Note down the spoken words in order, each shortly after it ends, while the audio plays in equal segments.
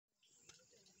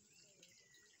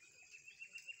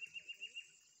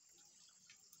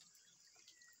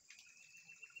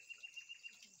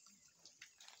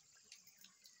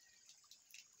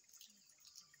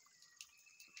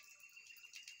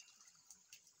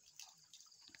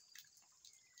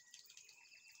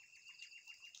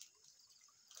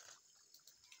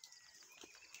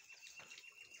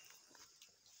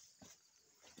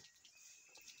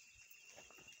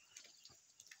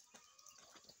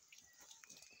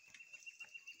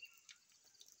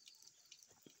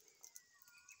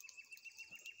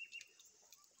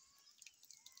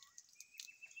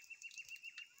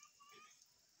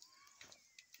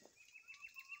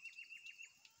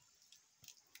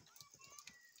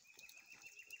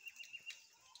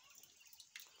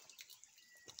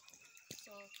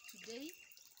Today,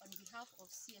 on behalf of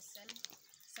CSL,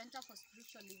 Center for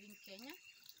Spiritual Living Kenya,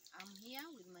 I'm here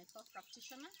with my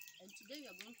co-practitioner, and today we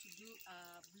are going to do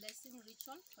a blessing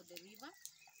ritual for the river.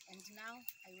 And now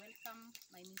I welcome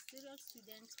my ministerial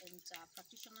student and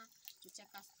practitioner to take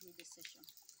us through the session.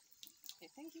 Okay,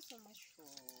 thank you so much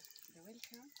for the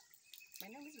welcome.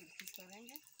 My name is Wilkista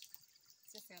Renge,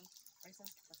 CSL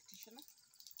licensed practitioner.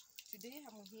 Today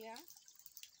I'm here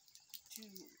to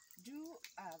do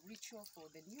a ritual for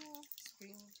the new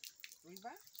spring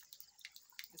river,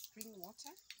 the spring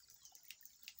water.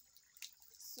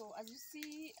 So as you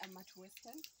see, I'm at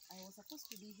Western. I was supposed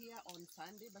to be here on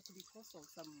Sunday, but because of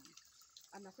some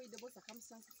unavoidable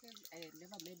circumstances, I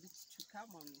never made it to come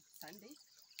on Sunday.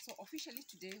 So officially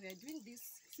today we are doing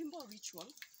this simple ritual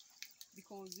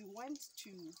because we want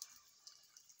to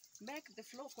make the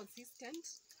flow consistent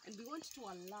and we want to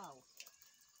allow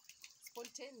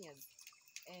spontaneous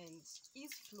and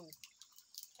ease flow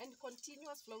and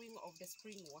continuous flowing of the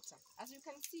spring water. As you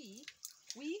can see,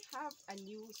 we have a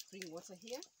new spring water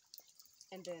here,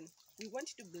 and then we want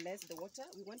to bless the water.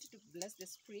 We want to bless the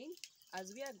spring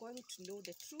as we are going to know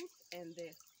the truth and the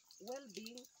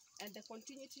well-being and the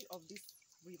continuity of this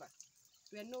river.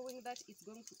 We are knowing that it's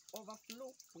going to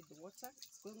overflow with the water.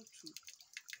 It's going to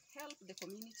help the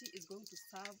community, is going to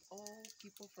serve all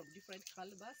people from different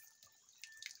calibers.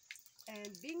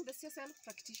 And being the CSL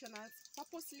practitioners,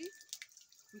 purposely,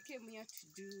 we came here to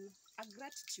do a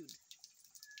gratitude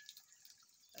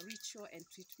ritual and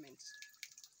treatment.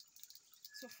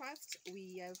 So first,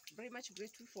 we are very much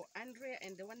grateful for Andrea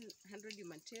and the 100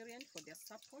 Humanitarian for their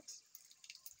support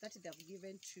that they have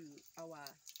given to our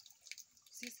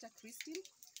sister Christine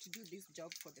to do this job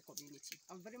for the community.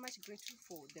 I'm very much grateful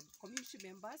for the community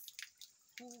members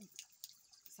who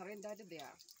surrendered their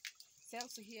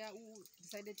selves here, who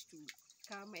decided to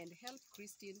come and help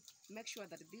Christine make sure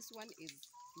that this one is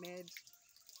made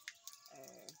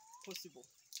possible.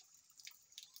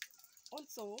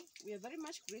 Also, we are very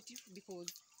much grateful because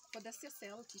for the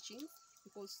CSL teachings,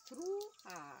 because through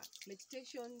her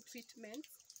meditation treatments,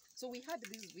 so we had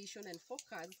this vision and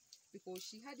focus because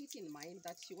she had it in mind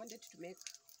that she wanted to make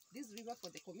this river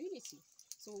for the community.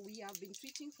 So we have been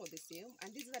treating for the same,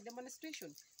 and this is a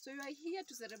demonstration. So we are here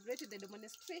to celebrate the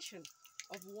demonstration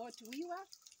of what we were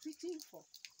treating for.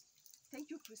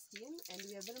 Thank you, Christine, and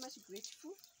we are very much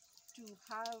grateful to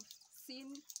have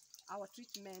seen our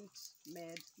treatment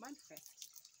made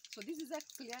manifest. So this is a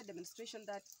clear demonstration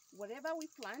that whatever we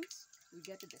plant, we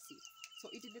get the seed. So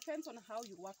it depends on how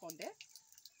you work on the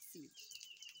seed.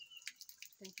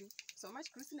 Thank you so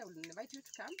much, Christine. I will invite you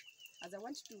to come as I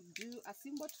want to do a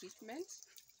simple treatment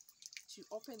to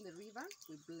open the river.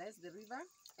 We bless the river,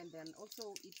 and then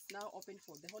also it's now open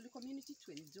for the whole community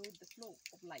to enjoy the flow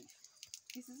of life.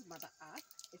 This is Mother Earth.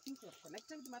 I think we're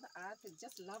connected with Mother Earth. We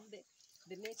just love the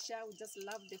nature. We just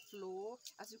love the flow.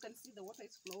 As you can see, the water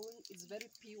is flowing. It's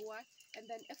very pure, and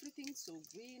then everything's so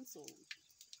green. So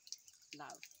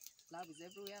love is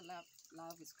everywhere.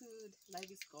 Love is good. Life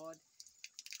is God.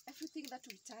 Everything that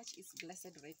we touch is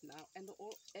blessed right now, and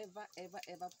all ever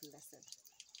blessed.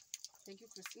 Thank you,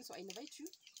 Christine. So I invite you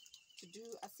to do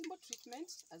a simple treatment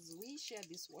as we share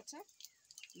this water,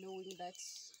 knowing that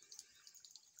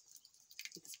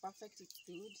it's perfect, it's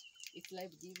good, it's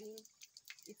life-giving,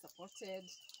 it's supported,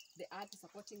 the earth is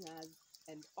supporting us,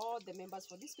 and all the members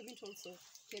for this community also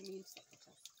came in to support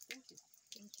us. Thank you.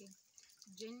 Thank you.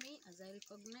 Join me as I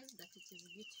recognize that it is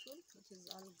beautiful, it is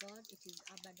all God, it is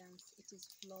abundance, it is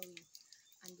flowing,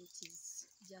 and it is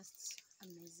just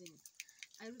amazing.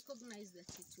 I recognize that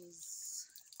it was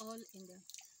all in the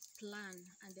plan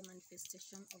and the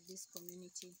manifestation of this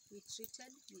community. We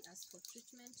asked for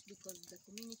treatment because the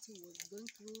community was going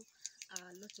through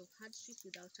a lot of hardship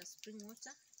without a spring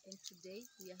water, and today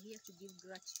we are here to give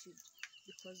gratitude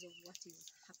because of what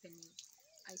is happening.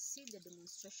 I see the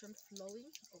demonstration flowing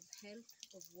of health,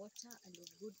 of water, and of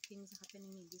good things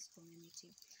happening in this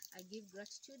community. I give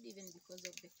gratitude even because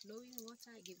of the flowing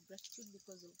water. I give gratitude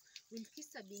because of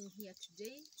Wilkista being here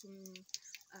today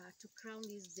to crown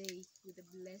this day with the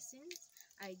blessings.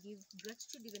 I give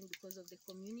gratitude even because of the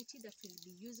community that will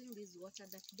be using this water,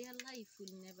 that their life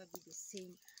will never be the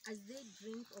same. As they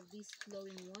drink of this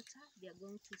flowing water, they are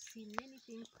going to see many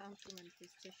things come to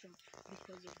manifestation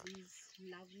because of this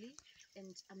lovely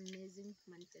and amazing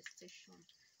manifestation.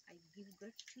 I give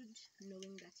gratitude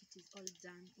knowing that it is all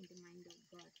done in the mind of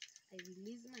God. I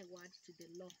release my word to the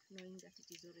law, knowing that it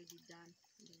is already done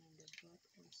in the mind of God,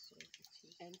 and so it is.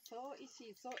 And so it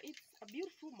is. So it's a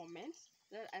beautiful moment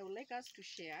that I would like us to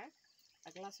share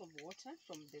a glass of water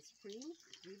from the spring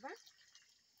river.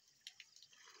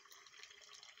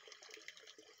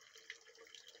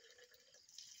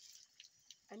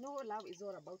 know love is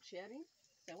all about sharing.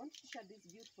 So I want to share this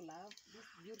beautiful love, this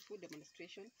beautiful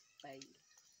demonstration by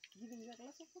giving you a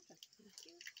glass of water. Thank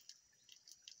you.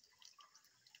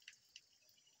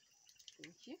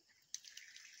 Thank you.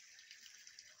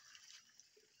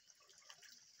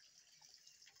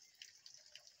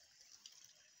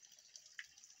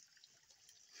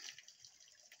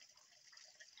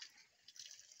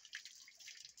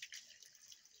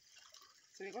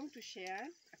 So we're going to share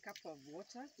a cup of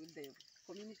water with the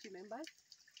community members.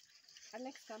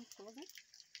 Alex, come closer.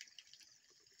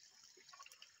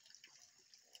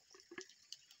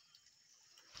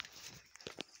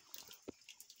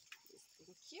 Yes,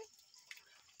 thank you.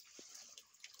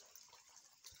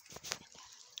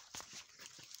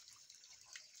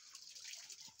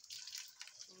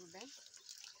 Ruben.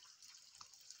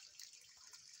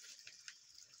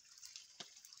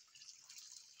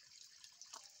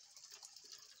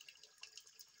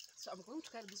 So I'm going to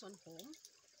carry this one home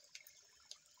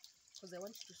because I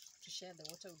want to share the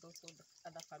water with also the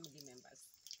other family members.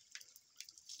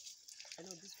 I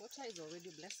know this water is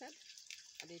already blessed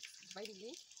and it's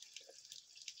divinely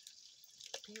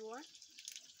pure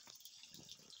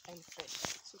and fresh.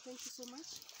 So thank you so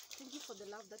much. Thank you for the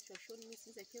love that you have shown me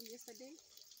since I came yesterday.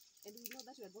 And we know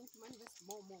that we are going to manifest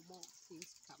more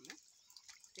things to come. Eh?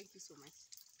 Thank you so much.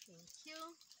 Thank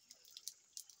you.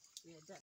 We are done.